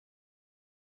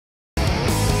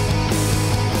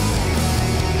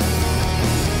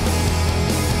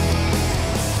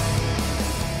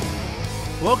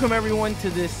welcome everyone to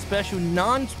this special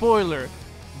non-spoiler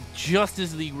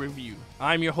Justice League review.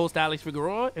 I'm your host, Alex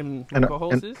Figueroa, and my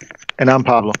co-host is... And I'm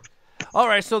Pablo. All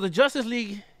right, so the Justice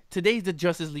League, today's the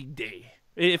Justice League Day.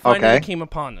 It finally came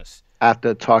upon us.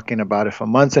 After talking about it for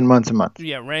months and months and months.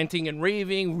 Yeah, ranting and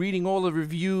raving, reading all the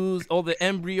reviews, all the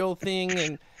embryo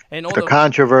thing, and all the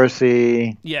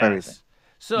controversy, everything.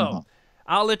 So,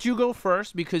 I'll let you go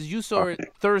first because you saw it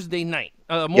Thursday night,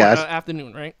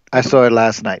 afternoon, right? I saw it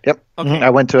last night. Yep. Okay. I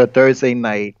went to a Thursday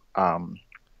night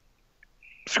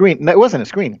screen. No, it wasn't a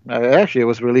screen. Actually, it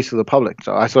was released to the public,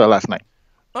 so I saw it last night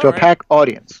to a packed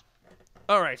audience.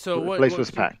 All right. So the place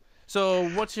was packed. So,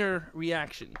 what's your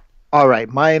reaction? All right.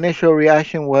 My initial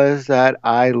reaction was that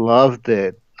I loved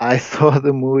it. I thought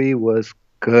the movie was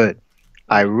good.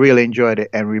 I really enjoyed it.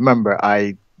 And remember,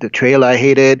 the trailer I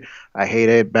hated. I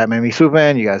hated Batman v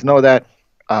Superman. You guys know that.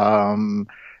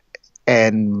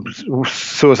 And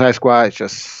Suicide Squad.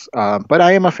 But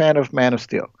I am a fan of Man of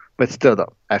Steel. But still,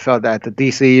 though, I felt that the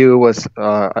DCU was.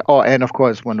 And of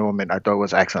course, Wonder Woman. I thought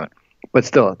was excellent. But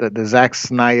still, the Zack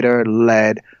Snyder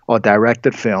led or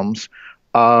directed films,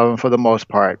 for the most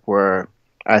part, were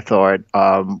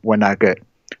not good.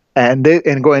 And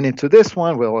going into this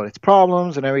one with all its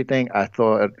problems and everything, I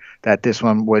thought that this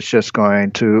one was just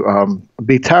going to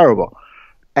be terrible.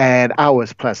 And I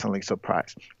was pleasantly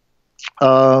surprised.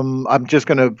 I'm just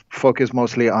going to focus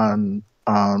mostly on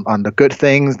the good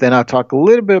things. Then I'll talk a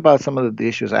little bit about some of the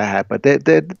issues I had, but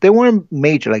they weren't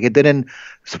major. Like, it didn't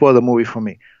spoil the movie for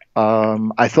me.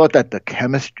 I thought that the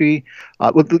chemistry,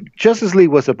 the Justice League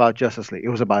was about Justice League. It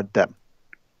was about them,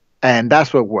 and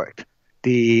that's what worked.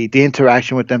 The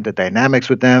interaction with them, the dynamics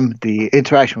with them, the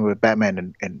interaction with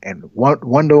Batman and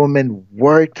Wonder Woman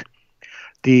worked.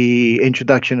 The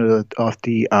introduction of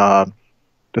the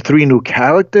three new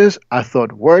characters I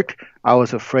thought worked. I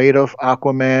was afraid of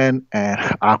Aquaman, and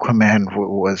Aquaman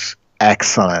was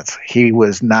excellent. He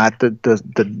was not the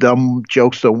dumb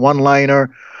jokes, the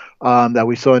one-liner that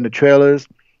we saw in the trailers.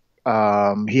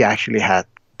 He actually had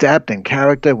depth and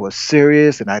character, was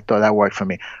serious, and I thought that worked for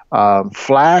me.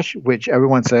 Flash, which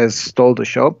everyone says stole the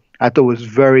show, I thought was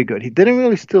very good. He didn't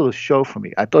really steal the show for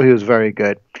me. I thought he was very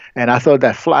good, and I thought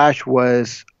that Flash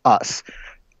was us.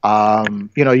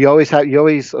 You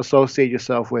always associate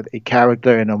yourself with a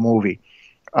character in a movie,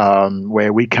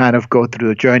 where we kind of go through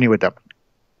the journey with them.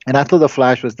 And I thought the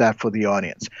Flash was that for the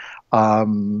audience.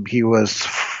 He was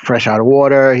fresh out of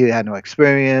water. He had no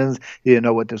experience. He didn't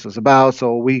know what this was about.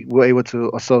 So we were able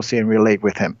to associate and relate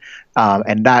with him,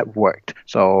 and that worked.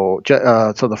 So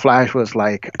the Flash was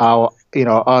like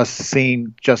us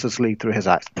seeing Justice League through his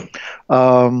eyes.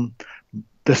 The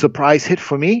surprise hit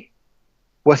for me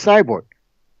was Cyborg.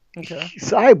 Okay.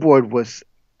 Cyborg was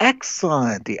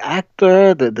excellent. The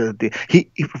actor,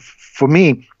 for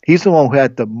me, he's the one who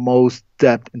had the most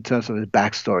depth in terms of his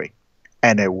backstory,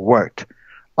 and it worked.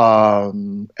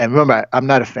 And remember, I'm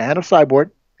not a fan of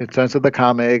Cyborg in terms of the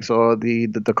comics or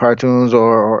the cartoons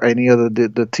or any of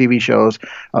the TV shows.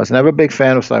 I was never a big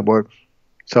fan of Cyborg.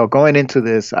 So going into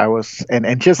this, I was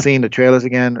and just seeing the trailers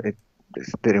again, it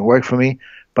didn't work for me.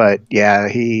 But yeah,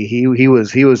 he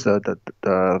was the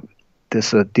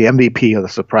MVP of the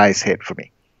surprise hit for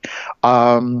me.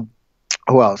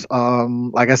 Who else?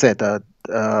 Like I said,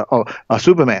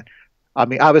 Superman. I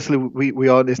mean, obviously, we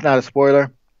all. It's not a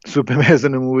spoiler. Superman's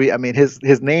in the movie. I mean, his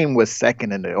name was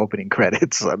second in the opening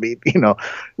credits. I mean,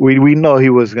 we know he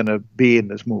was gonna be in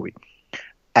this movie.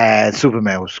 And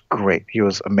Superman was great. He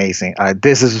was amazing.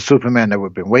 This is a Superman that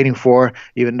we've been waiting for.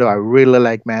 Even though I really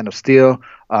like Man of Steel,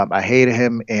 I hated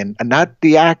him and not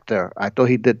the actor. I thought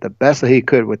he did the best that he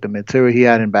could with the material he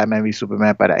had in Batman v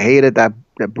Superman, but I hated that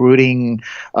brooding,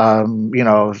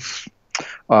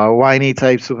 whiny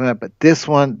type Superman. But this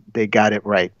one, they got it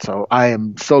right. So I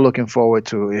am so looking forward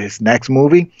to his next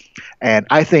movie. And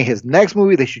I think his next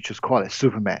movie, they should just call it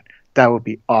Superman. That would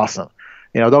be awesome.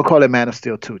 Don't call it Man of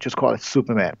Steel 2. Just call it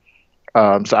Superman.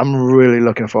 So I'm really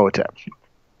looking forward to it.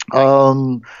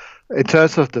 In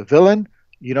terms of the villain,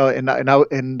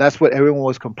 and that's what everyone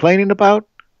was complaining about.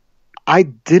 I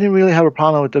didn't really have a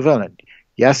problem with the villain.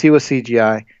 Yes, he was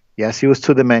CGI. Yes, he was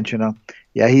two-dimensional.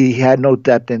 Yeah, he had no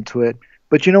depth into it.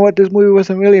 But you know what? This movie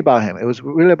wasn't really about him. It was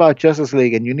really about Justice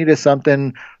League, and you needed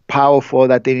something powerful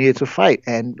that they needed to fight.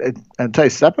 And tell you,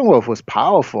 Steppenwolf was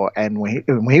powerful, and when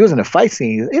he was in a fight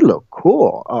scene, it looked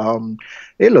cool.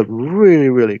 It looked really,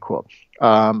 really cool.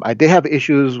 I did have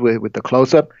issues with the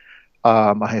close-up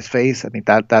on his face. I mean,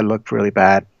 that looked really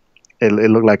bad. It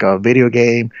looked like a video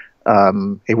game.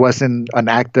 It wasn't an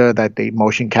actor that they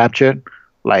motion captured,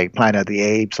 like Planet of the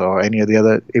Apes or any of the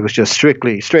other. It was just straight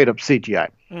up CGI.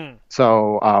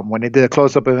 So when they did a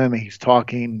close up of him and he's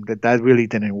talking, that really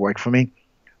didn't work for me.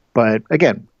 But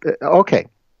again, okay.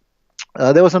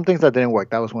 There were some things that didn't work.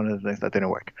 That was one of the things that didn't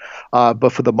work.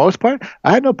 But for the most part,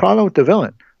 I had no problem with the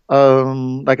villain.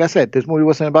 Like I said, this movie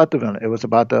wasn't about the villain. It was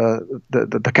about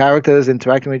the characters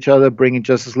interacting with each other, bringing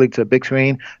Justice League to a big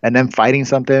screen, and then fighting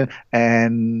something.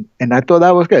 And I thought that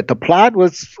was good. The plot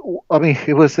was, I mean,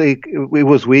 it was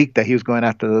weak that he was going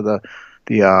after the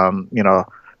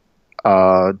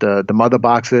mother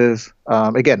boxes.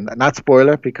 Again, not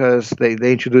spoiler because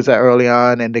they introduced that early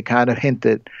on and they kind of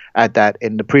hinted at that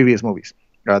in the previous movies,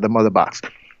 the mother box.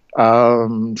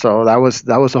 So that was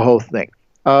the whole thing.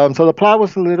 So the plot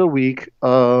was a little weak,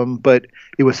 but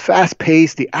it was fast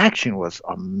paced. The action was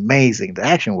amazing. The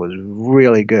action was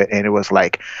really good, and it was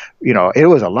like, it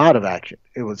was a lot of action.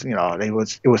 It was,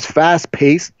 it was fast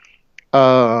paced,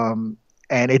 and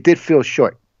it did feel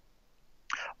short.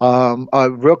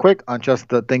 Real quick on just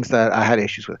the things that I had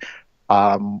issues with.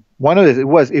 One of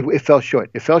it fell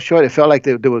short. It fell short. It felt like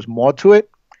there was more to it,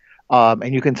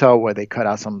 and you can tell where they cut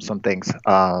out some things.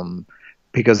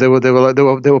 Because they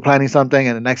were planning something,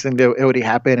 and the next thing it already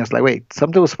happened. It's like, wait,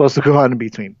 something was supposed to go on in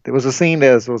between. There was a scene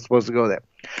there that was supposed to go there.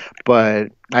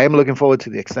 But I am looking forward to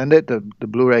the extended, the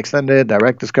Blu-ray extended,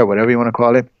 director's cut, whatever you want to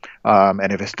call it.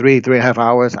 And if it's 3.5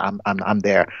 hours, I'm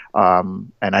there.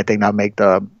 And I think that'll make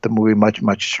the movie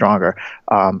much stronger,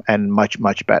 and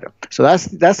much better. So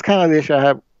that's kind of the issue I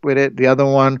have with it. The other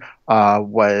one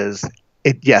was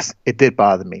it. Yes, it did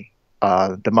bother me.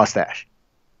 The mustache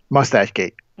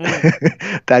gate.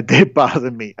 That did bother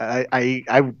me. I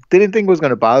didn't think it was going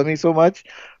to bother me so much,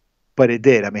 but it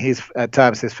did. I mean, at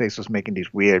times his face was making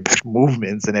these weird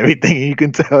movements and everything, and you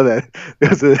can tell that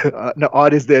there's an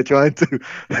artist there trying to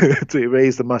to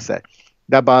erase the mustache.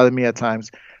 That bothered me at times.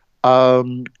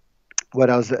 What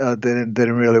else didn't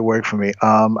really work for me?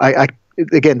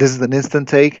 Again, this is an instant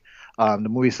take. The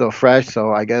movie's so fresh,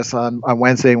 so I guess on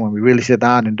Wednesday when we really sit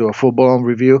down and do a full-blown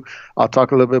review, I'll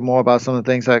talk a little bit more about some of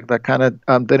the things that kind of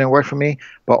didn't work for me.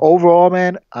 But overall,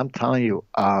 man, I'm telling you,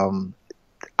 I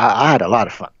had a lot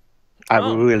of fun. I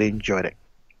really enjoyed it.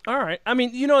 All right. I mean,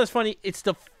 it's funny. It's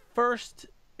the first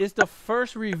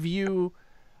review.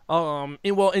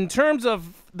 In terms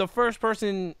of the first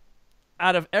person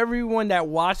out of everyone that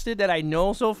watched it that I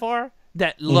know so far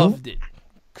that loved it.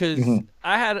 Because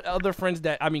I had other friends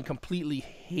that, completely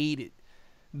hated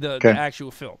the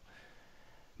actual film.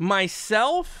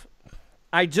 Myself,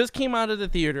 I just came out of the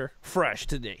theater fresh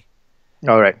today.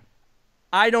 All right.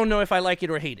 I don't know if I like it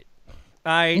or hate it.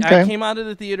 I came out of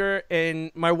the theater,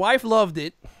 and my wife loved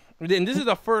it. And this is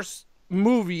the first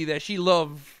movie that she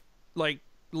liked.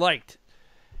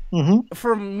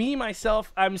 For me,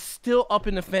 myself, I'm still up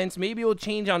in the fence. Maybe it'll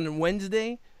change on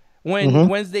Wednesday. When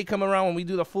Wednesday come around, when we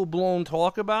do the full-blown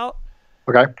talk about.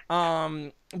 Okay.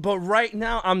 But right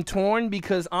now I'm torn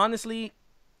because honestly,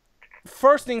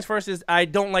 first things first is I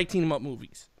don't like team-up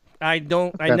movies. I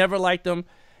never liked them,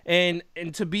 and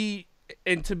to be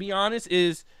honest,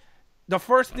 is the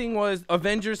first thing was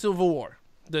Avengers Civil War,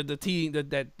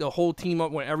 the whole team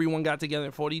up when everyone got together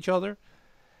and fought each other.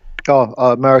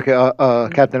 Oh,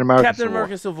 Captain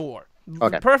America Civil War.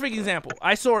 Okay. Perfect example.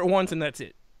 I saw it once and that's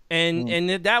it. And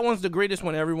that one's the greatest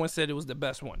one. Everyone said it was the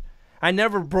best one. I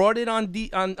never brought it on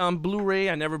Blu-ray.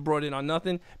 I never brought it on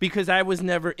nothing because I was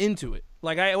never into it.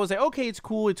 Like I was like, okay, it's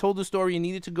cool. It told the story. It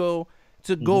needed to go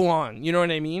on. You know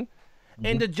what I mean?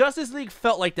 And the Justice League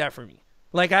felt like that for me.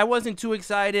 Like I wasn't too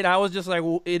excited. I was just like,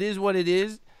 well, it is what it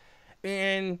is.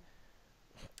 And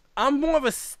I'm more of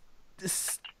a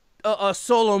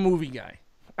solo movie guy.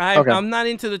 I'm not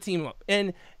into the team up.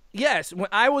 And yes, when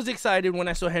I was excited when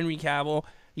I saw Henry Cavill.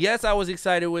 Yes, I was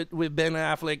excited with Ben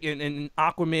Affleck and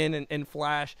Aquaman and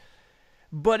Flash.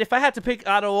 But if I had to pick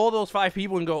out of all those 5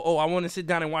 people and go, oh, I want to sit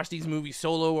down and watch these movies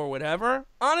solo or whatever,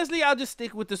 honestly, I'll just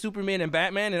stick with the Superman and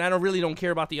Batman, and I don't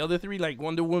care about the other 3, like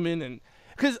Wonder Woman. And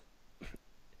because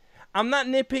I'm not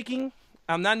nitpicking.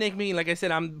 Like I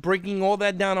said, I'm breaking all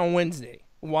that down on Wednesday,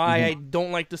 why I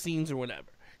don't like the scenes or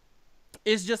whatever.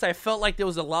 It's just I felt like there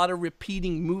was a lot of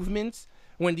repeating movements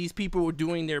when these people were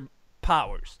doing their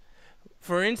powers.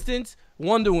 For instance,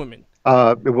 Wonder Woman.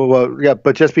 Well, yeah,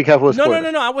 but just be careful with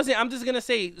spoilers. No. I wasn't. I'm just gonna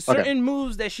say certain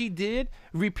moves that she did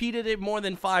repeated it more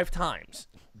than 5 times,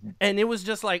 and it was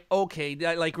just like, okay,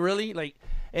 like really, like,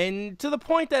 and to the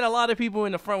point that a lot of people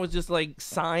in the front was just like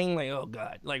sighing, like, oh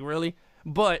god, like really.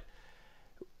 But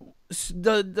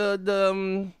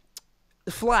the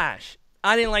Flash,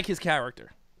 I didn't like his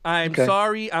character. I'm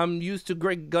sorry. I'm used to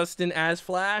Greg Gustin as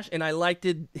Flash, and I liked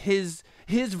it his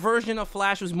his version of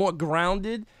Flash was more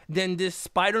grounded than this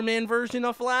Spider-Man version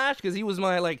of Flash, because he was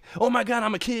like, oh my god,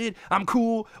 I'm a kid, I'm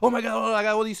cool, oh my god, I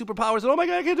got all these superpowers, oh my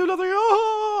god, I can't do nothing,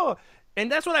 oh! And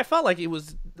that's what I felt like it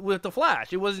was with the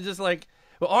Flash. It wasn't just like,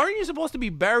 well, aren't you supposed to be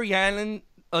Barry Allen,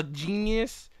 a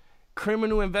genius,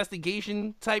 criminal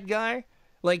investigation type guy?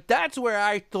 Like, that's where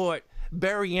I thought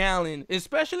Barry Allen,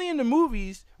 especially in the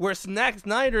movies, where Zack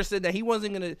Snyder said that he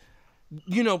wasn't gonna,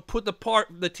 put the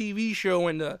TV show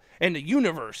in the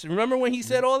universe. Remember when he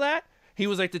said all that? He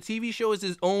was like, the TV show is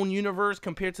his own universe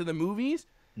compared to the movies,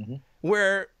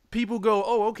 where people go,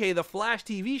 oh, okay, the Flash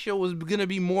TV show was gonna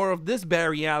be more of this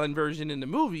Barry Allen version in the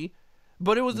movie,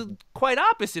 but it was quite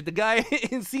opposite. The guy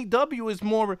in CW is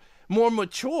more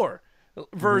mature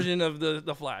version of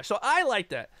the Flash. So I like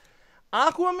that.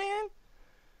 Aquaman,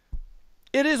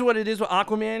 it is what it is with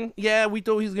Aquaman. Yeah, we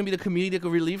thought he was gonna be the comedic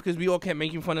relief because we all kept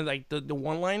making fun of like the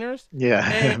one-liners. Yeah.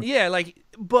 And yeah,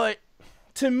 but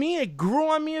to me it grew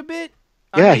on me a bit.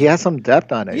 Yeah, he has some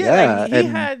depth on it.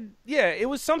 Yeah, it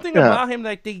was something about him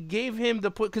like they gave him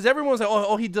because everyone's like, oh,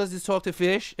 all he does is talk to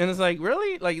fish, and it's like,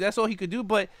 really, like that's all he could do.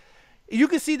 But you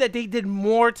could see that they did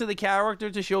more to the character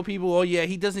to show people, oh yeah,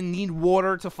 he doesn't need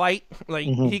water to fight. Like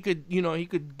he could, he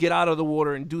could get out of the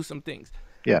water and do some things.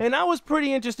 Yeah. And I was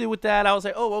pretty interested with that. I was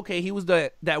like, oh, okay, he was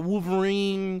that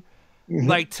Wolverine,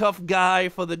 like tough guy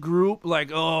for the group.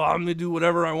 Like, oh, I'm gonna do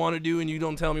whatever I want to do, and you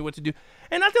don't tell me what to do.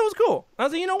 And I thought it was cool. I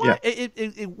was like, you know what? Yeah.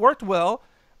 It worked well.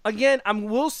 Again,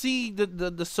 we'll see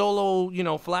the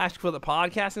solo, Flash for the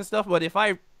podcast and stuff. But if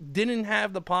I didn't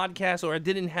have the podcast or I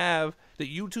didn't have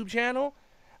the YouTube channel,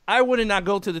 I would not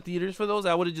go to the theaters for those.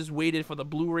 I would have just waited for the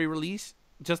Blu-ray release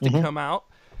just to come out.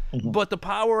 But the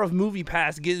power of Movie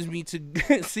Pass gives me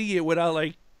to see it without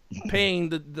like paying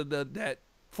that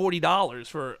 $40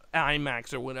 for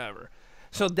IMAX or whatever.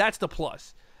 So that's the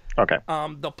plus. Okay.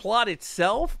 The plot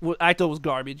itself, I thought was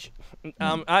garbage.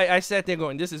 I sat there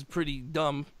going, this is pretty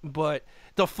dumb. But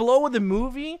the flow of the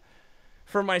movie,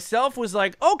 for myself, was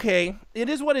like, okay, it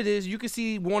is what it is. You can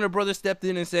see Warner Brothers stepped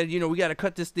in and said, we got to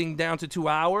cut this thing down to 2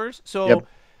 hours. So,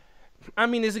 I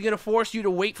mean, is it going to force you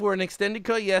to wait for an extended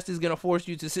cut? Yes, it's going to force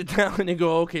you to sit down and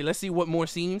go, okay, let's see what more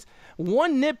scenes.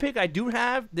 One nitpick I do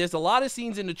have, there's a lot of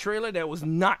scenes in the trailer that was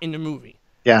not in the movie.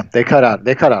 Yeah, they cut out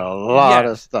a lot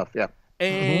of stuff. Yeah.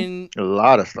 And a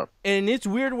lot of stuff. And it's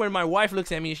weird when my wife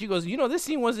looks at me and she goes, this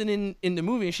scene wasn't in the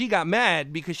movie, and she got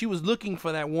mad because she was looking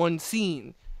for that one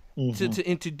scene to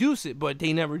introduce it, but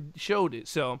they never showed it.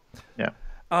 So yeah.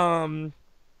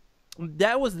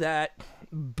 That was that.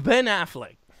 Ben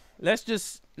Affleck. Let's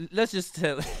just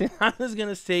tell it. I'm just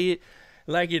gonna say it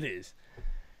like it is.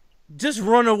 Just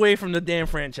run away from the damn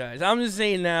franchise. I'm just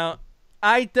saying now.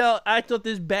 I thought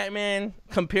this Batman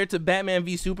compared to Batman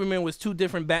v Superman was two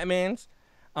different Batmans.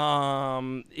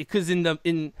 Because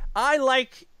I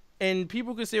like, and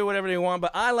people can say whatever they want, but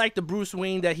I like the Bruce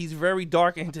Wayne that he's very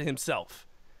dark into himself.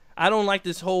 I don't like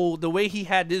the way he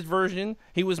had this version.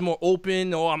 He was more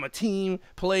open. Oh, I'm a team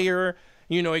player.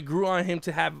 It grew on him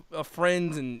to have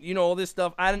friends and all this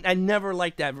stuff. I never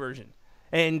liked that version.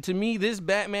 And to me, this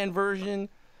Batman version,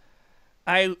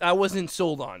 I wasn't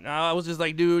sold on. I was just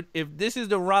like, dude, if this is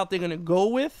the route they're gonna go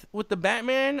with the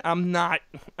Batman, I'm not.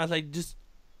 I was like, just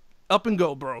up and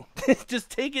go, bro. Just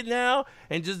take it now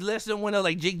and just let someone else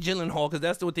like Jake Gyllenhaal, because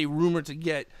that's what they rumored to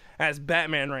get as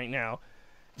Batman right now.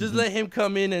 Just let him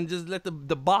come in and just let the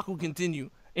debacle continue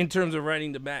in terms of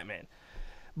writing the Batman.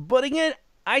 But again,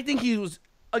 I think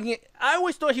I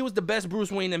always thought he was the best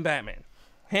Bruce Wayne in Batman.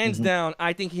 Hands down,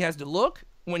 I think he has the look.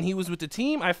 When he was with the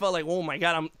team, I felt like, oh my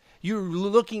God, you're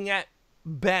looking at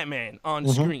Batman on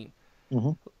screen.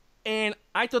 And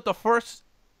I thought the first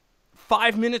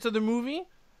 5 minutes of the movie,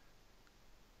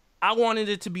 I wanted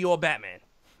it to be all Batman.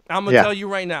 I'm gonna tell you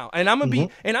right now, and I'm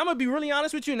gonna be really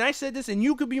honest with you. And I said this, and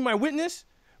you could be my witness.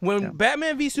 When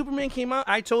Batman v Superman came out,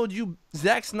 I told you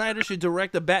Zack Snyder should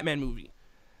direct a Batman movie.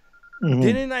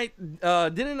 Didn't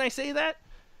I say that?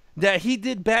 That he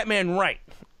did Batman right.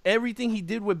 Everything he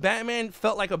did with Batman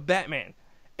felt like a Batman.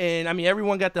 And I mean,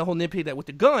 everyone got the whole nitpick that with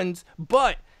the guns,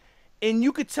 and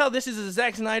you could tell this is a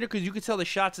Zack Snyder because you could tell the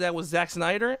shots that was Zack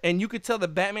Snyder, and you could tell the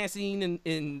Batman scene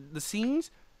in the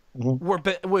scenes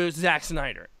were Zack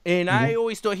Snyder. And I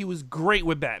always thought he was great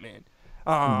with Batman.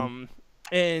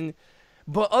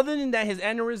 But other than that, his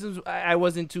aneurysms, I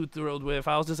wasn't too thrilled with.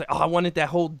 I was just like, oh, I wanted that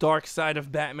whole dark side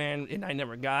of Batman, and I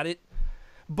never got it.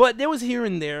 But there was here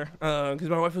and there, because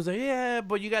my wife was like, yeah,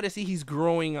 but you got to see he's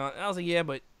growing on. I was like, yeah,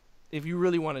 but if you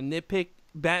really want to nitpick,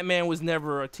 Batman was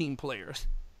never a team player.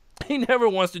 He never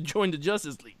wants to join the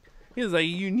Justice League. He was like,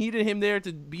 you needed him there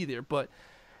to be there. But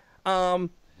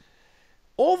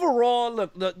overall,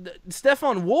 look, the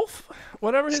Stefan Wolf,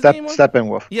 whatever his name was.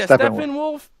 Steppenwolf. Yeah,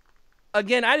 Steppenwolf.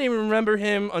 Again, I didn't even remember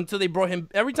him until they brought him.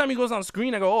 Every time he goes on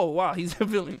screen, I go, "Oh wow, he's a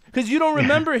villain," because you don't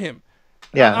remember him.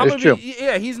 Yeah, it's true.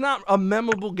 Yeah, he's not a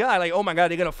memorable guy. Like, oh my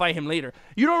god, they're gonna fight him later.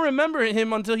 You don't remember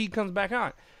him until he comes back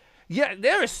on. Yeah,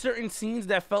 there are certain scenes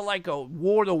that felt like a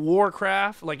War of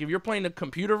Warcraft. Like if you're playing the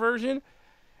computer version,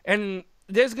 and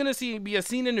there's gonna be a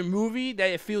scene in the movie that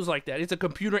it feels like that. It's a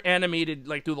computer animated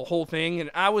like through the whole thing, and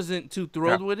I wasn't too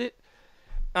thrilled with it.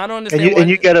 I don't understand. And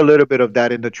you get a little bit of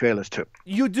that in the trailers too.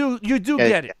 You do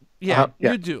get it. Yeah,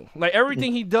 you do. Like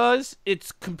everything he does,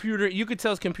 it's computer. You could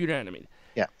tell it's computer animated.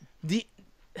 Yeah.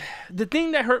 The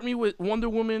thing that hurt me with Wonder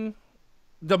Woman,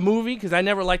 the movie, because I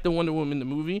never liked the Wonder Woman the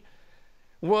movie,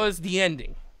 was the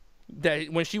ending.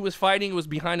 That when she was fighting, it was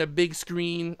behind a big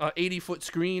screen, 80-foot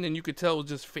screen, and you could tell it was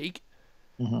just fake.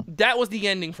 Mm-hmm. That was the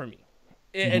ending for me.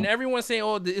 And everyone's saying,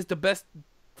 "Oh, it's the best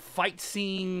fight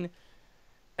scene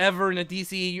ever in the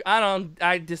DCEU."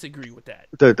 I disagree with that.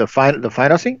 The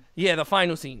final scene? Yeah, the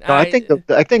final scene. No, I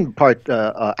think part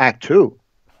Act 2.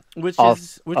 Which one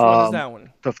is that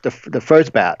one? The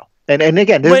first battle. And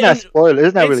again, this is not spoiler.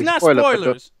 It's not really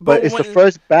spoilers. But it's the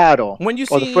first battle or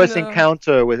the first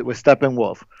encounter with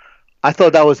Steppenwolf. I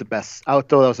thought that was the best. I thought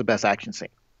that was the best action scene.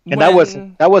 And that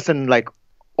wasn't like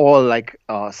all like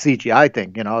CGI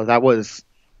thing, you know. That was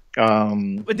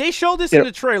but they showed this in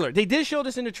the trailer. They did show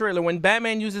this in the trailer when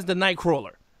Batman uses the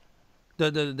Nightcrawler.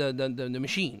 The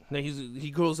machine.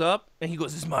 He goes up and he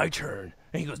goes, "It's my turn."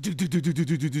 And he goes, "Do do do do do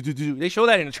do do do do." They show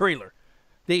that in the trailer.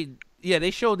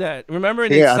 They showed that. Remember?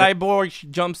 And then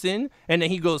Cyborg jumps in and then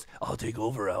he goes, "I'll take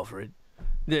over, Alfred."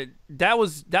 That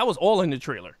was all in the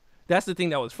trailer. That's the thing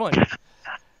that was fun.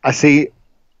 I see.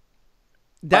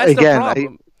 That's the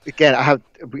problem.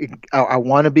 I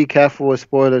want to be careful with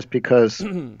spoilers because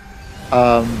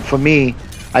for me,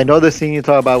 I know the scene you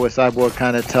talk about where Cyborg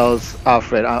kind of tells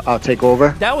Alfred, I'll take over.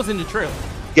 That was in the trailer.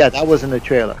 Yeah, that was in the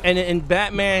trailer. And in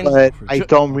Batman... But I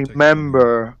don't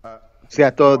remember. See, I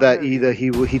thought that either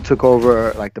he took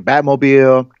over like the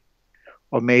Batmobile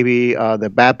or maybe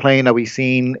the Batplane that we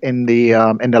seen in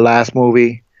the last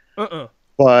movie.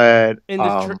 But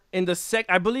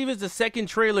I believe it's the second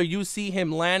trailer, you see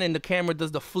him land and the camera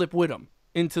does the flip with him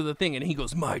into the thing and he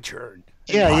goes, "My turn."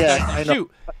 I know.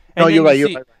 Shoot. No, you're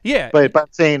right. Yeah. But I'm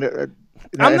saying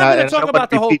I'm not going to talk about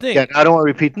the whole thing. Yeah, I don't want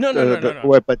to repeat the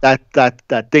word, but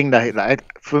that thing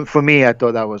for me, I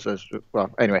thought that was well.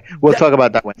 Anyway, we'll talk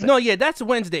about that Wednesday. No, yeah, that's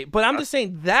Wednesday. But I'm just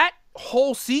saying that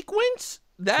whole sequence,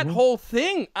 that whole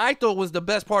thing, I thought was the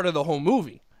best part of the whole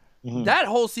movie. That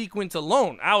whole sequence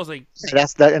alone, I was like,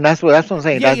 that's what I'm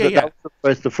saying. That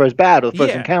was the first battle, the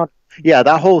first encounter. Yeah,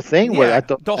 that whole thing was. I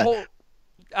thought the whole.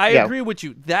 I agree with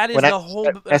you. That is the whole.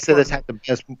 I said this had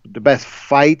the best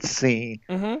fight scene.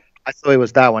 I thought it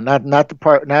was that one, not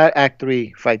Act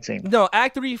 3 fight scene. No,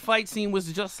 Act 3 fight scene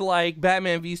was just like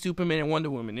Batman v Superman and Wonder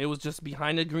Woman. It was just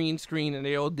behind a green screen, and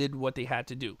they all did what they had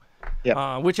to do.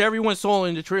 Yeah. Which everyone saw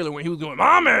in the trailer when he was going,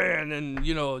 "My man," and and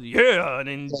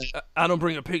then I don't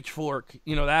bring a pitchfork.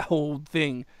 That whole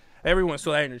thing. Everyone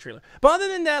saw that in the trailer. But other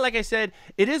than that, like I said,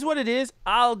 it is what it is.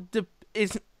 I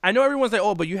know everyone's like,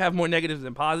 "Oh, but you have more negatives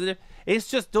than positive." It's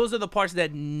just those are the parts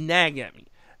that nag at me.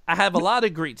 I have a lot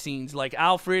of great scenes like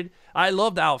Alfred. I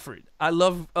loved Alfred. I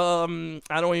love I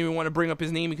don't even want to bring up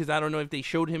his name because I don't know if they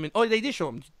showed him they did show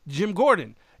him Jim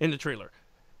Gordon in the trailer.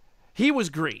 He was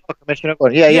great. Commissioner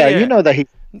Gordon. Yeah. You know that he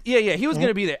he was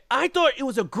gonna be there. I thought it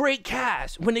was a great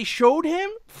cast. When they showed him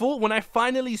when I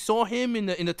finally saw him in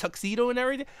the tuxedo and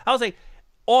everything, I was like,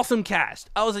 awesome cast.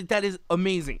 I was like, that is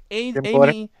amazing. Jim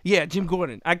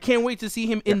Gordon. I can't wait to see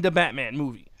him in the Batman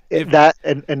movie. And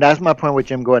that's my point with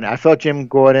Jim Gordon. I felt Jim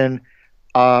Gordon,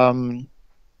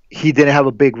 he didn't have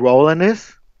a big role in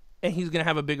this, and he's gonna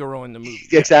have a bigger role in the movie.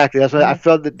 Exactly. That's what I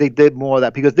felt that they did more of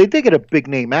that because they did get a big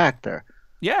name actor.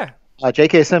 Yeah.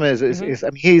 J.K. Simmons is I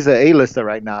mean, he's an A-lister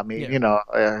right now. I mean,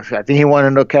 I think he won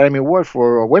an Academy Award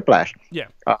for Whiplash. Yeah.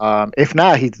 If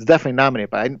not, he's definitely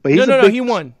nominated. But he's he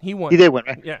won. He did win,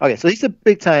 right? Yeah. Okay, so he's a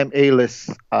big-time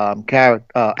A-list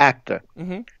actor.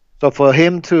 So for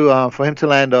him to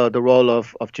land the role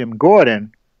of Jim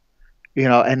Gordon,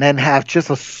 and then have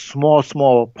just a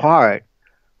small part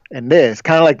in this,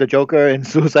 kind of like the Joker in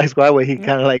Suicide Squad, where he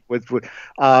kind of like with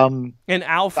and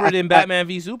Alfred in Batman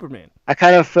v Superman. I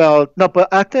kind of felt but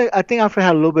I think Alfred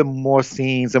had a little bit more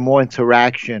scenes and more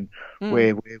interaction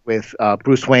with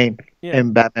Bruce Wayne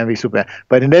in Batman v Superman.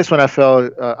 But in this one, I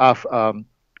felt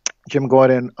Jim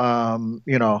Gordon. I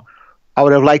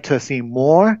would have liked to have seen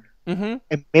more. And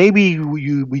maybe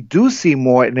we do see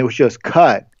more, and it was just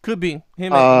cut. Could be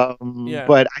him. And, yeah.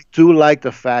 But I do like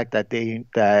the fact that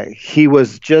he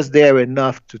was just there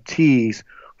enough to tease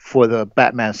for the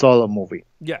Batman solo movie.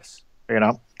 Yes. You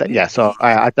know, yeah. So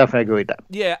I definitely agree with that.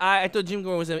 Yeah, I thought Jim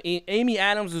Gordon was Amy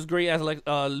Adams was great as like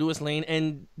Lois Lane,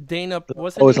 and Dana,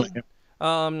 what's her Always name?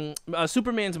 like,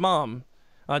 Superman's mom,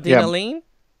 Dana yeah, Lane.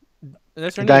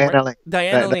 That's her name, Diana right? Lane.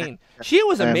 Diana Lane. She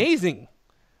was Um, amazing.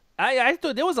 I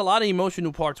thought there was a lot of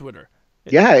emotional parts with her.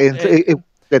 yeah, And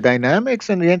the dynamics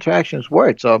and the interactions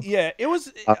worked. So yeah, it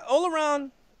was uh, all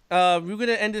around. We're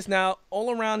gonna end this now.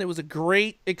 All around, it was a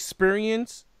great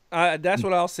experience. That's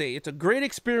what I'll say. It's a great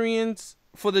experience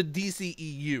for the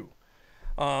DCEU.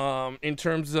 In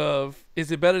terms of,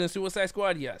 is it better than Suicide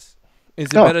Squad? Yes. Is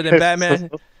it no, better than Batman?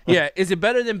 Yeah. Is it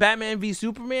better than Batman v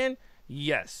Superman?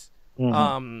 Yes.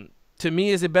 mhm. To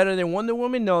me, is it better than Wonder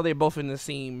Woman? No, they're both in the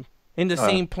same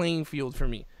playing field for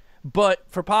me. But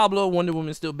for Pablo, Wonder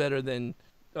Woman's still better than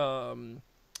Oh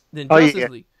Justice yeah,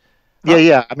 League. yeah, Huh?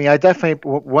 yeah. I mean, I definitely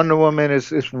Wonder Woman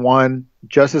is one,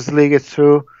 Justice League is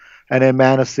two, and then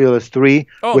Man of Steel is three.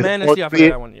 Oh, With Man of all Steel, I forgot three,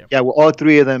 that one. Yeah. yeah, with all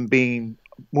three of them being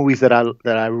movies that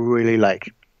I really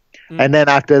like. Mm. And then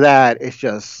after that, it's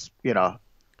just Yeah.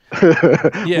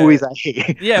 movies I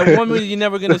hate. Yeah, one movie you're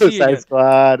never gonna see Suicide again.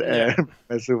 Squad Yeah.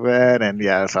 and Superman, and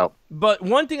yeah, so But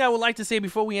one thing I would like to say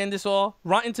before we end this all,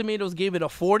 Rotten Tomatoes gave it a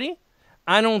 40.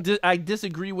 I don't. I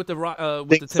disagree with with the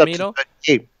it's up to tomato.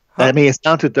 38. Huh? I mean, it's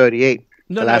down to 38.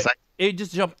 No, The no, last I it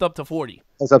just jumped up to 40.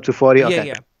 it's up to 40. Yeah, Okay,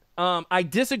 yeah. I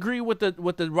disagree with the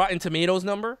Rotten Tomatoes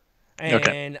number,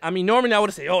 okay. and I mean normally I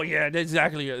would say, oh yeah, that's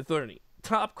exactly a 30.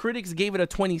 Top critics gave it a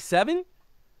 27.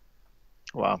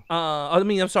 Wow. I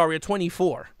mean, I'm sorry, a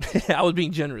 24. I was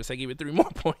being generous. I gave it 3 more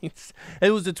points.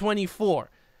 It was a 24.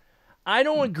 I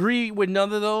don't agree with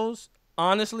none of those.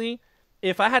 Honestly,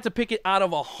 if I had to pick it out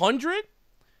of 100,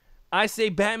 I say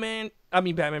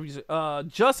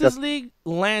Justice League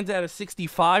lands at a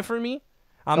 65 for me.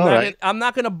 All right. I'm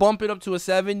not gonna bump it up to a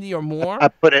 70 or more. I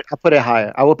put it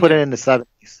higher. I will put Yeah. it in the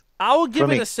 70s I will for give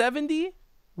it me. a 70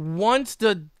 once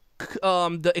the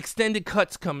extended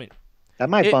cuts come in. That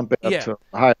might bump it up Yeah. to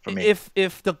higher for me.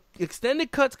 If the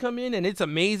extended cuts come in and it's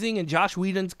amazing, and Josh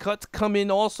Whedon's cuts come in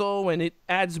also, and it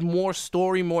adds more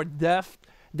story, more depth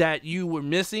that you were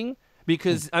missing.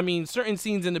 Because I mean, certain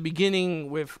scenes in the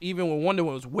beginning even with Wonder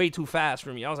Woman was way too fast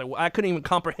for me. I was like, I couldn't even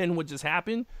comprehend what just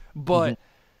happened. But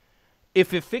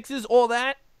if it fixes all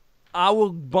that, I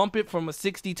will bump it from a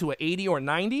 60 to an 80 or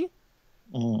 90.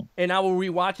 And I will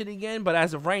rewatch it again. But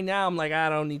as of right now, I'm like, I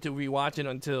don't need to rewatch it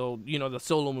until the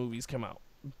solo movies come out.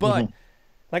 But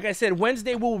like I said,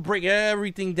 Wednesday we'll break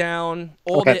everything down,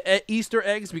 all Okay. the Easter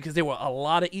eggs, because there were a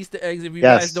lot of Easter eggs. If you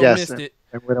Yes, guys don't yes. missed it,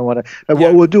 And we don't want to. Yeah.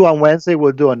 What we'll do on Wednesday,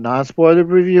 we'll do a non-spoiler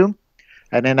review,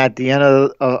 and then at the end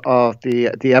of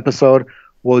the episode,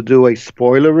 we'll do a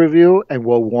spoiler review, and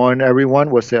we'll warn everyone.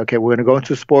 We'll say, okay, we're going to go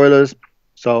into spoilers.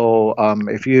 So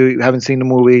if you haven't seen the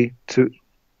movie,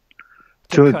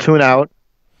 tune out,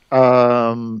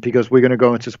 because we're going to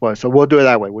go into spoilers. So we'll do it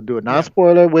that way. We'll do a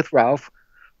non-spoiler with Ralph,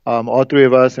 all three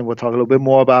of us, and we'll talk a little bit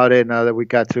more about it now that we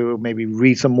got to maybe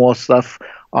read some more stuff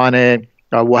on it.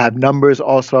 We'll have numbers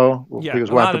also, because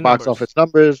a we'll lot have the of box numbers. office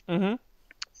numbers,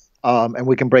 Mm-hmm. and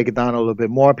we can break it down a little bit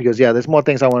more because, yeah, there's more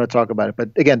things I want to talk about it. But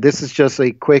again, this is just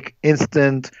a quick,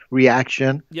 instant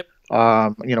reaction. Yep.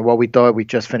 What we thought. We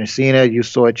just finished seeing it. You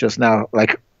saw it just now,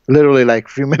 like literally like a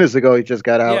few minutes ago. You just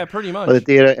got out Yeah, pretty much. of the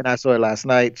theater, and I saw it last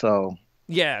night. So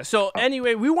Yeah. So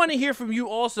anyway, we want to hear from you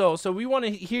also. So we want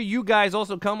to hear you guys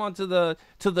also come onto the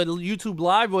YouTube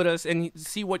live with us and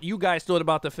see what you guys thought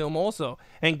about the film also,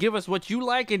 and give us what you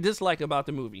like and dislike about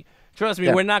the movie. Trust me,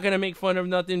 Yeah. we're not gonna make fun of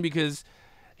nothing, because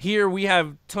here we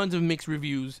have tons of mixed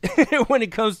reviews when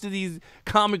it comes to these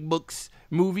comic books,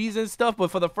 movies, and stuff. But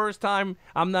for the first time,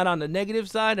 I'm not on the negative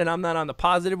side and I'm not on the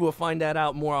positive. We'll find that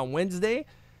out more on Wednesday,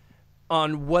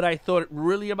 on what I thought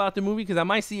really about the movie, because I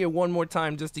might see it one more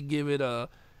time just to give it a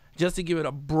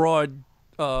broad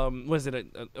a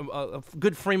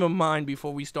good frame of mind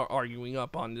before we start arguing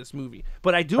up on this movie.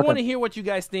 But I do want to hear what you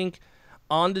guys think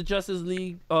on the Justice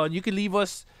League. You can leave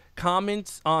us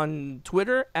comments on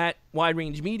Twitter at Wide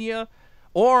Range Media,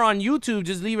 or on YouTube.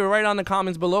 Just leave it right on the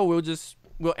comments below.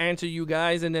 We'll answer you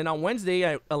guys, and then on Wednesday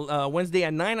at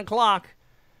 9:00.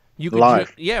 You could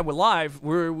Live. we're live.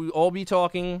 We'll all be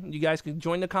talking. You guys can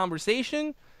join the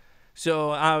conversation.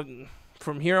 So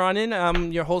from here on in,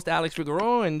 I'm your host, Alex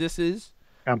Figueroa, and this is...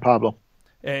 I'm Pablo.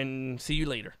 And see you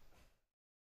later.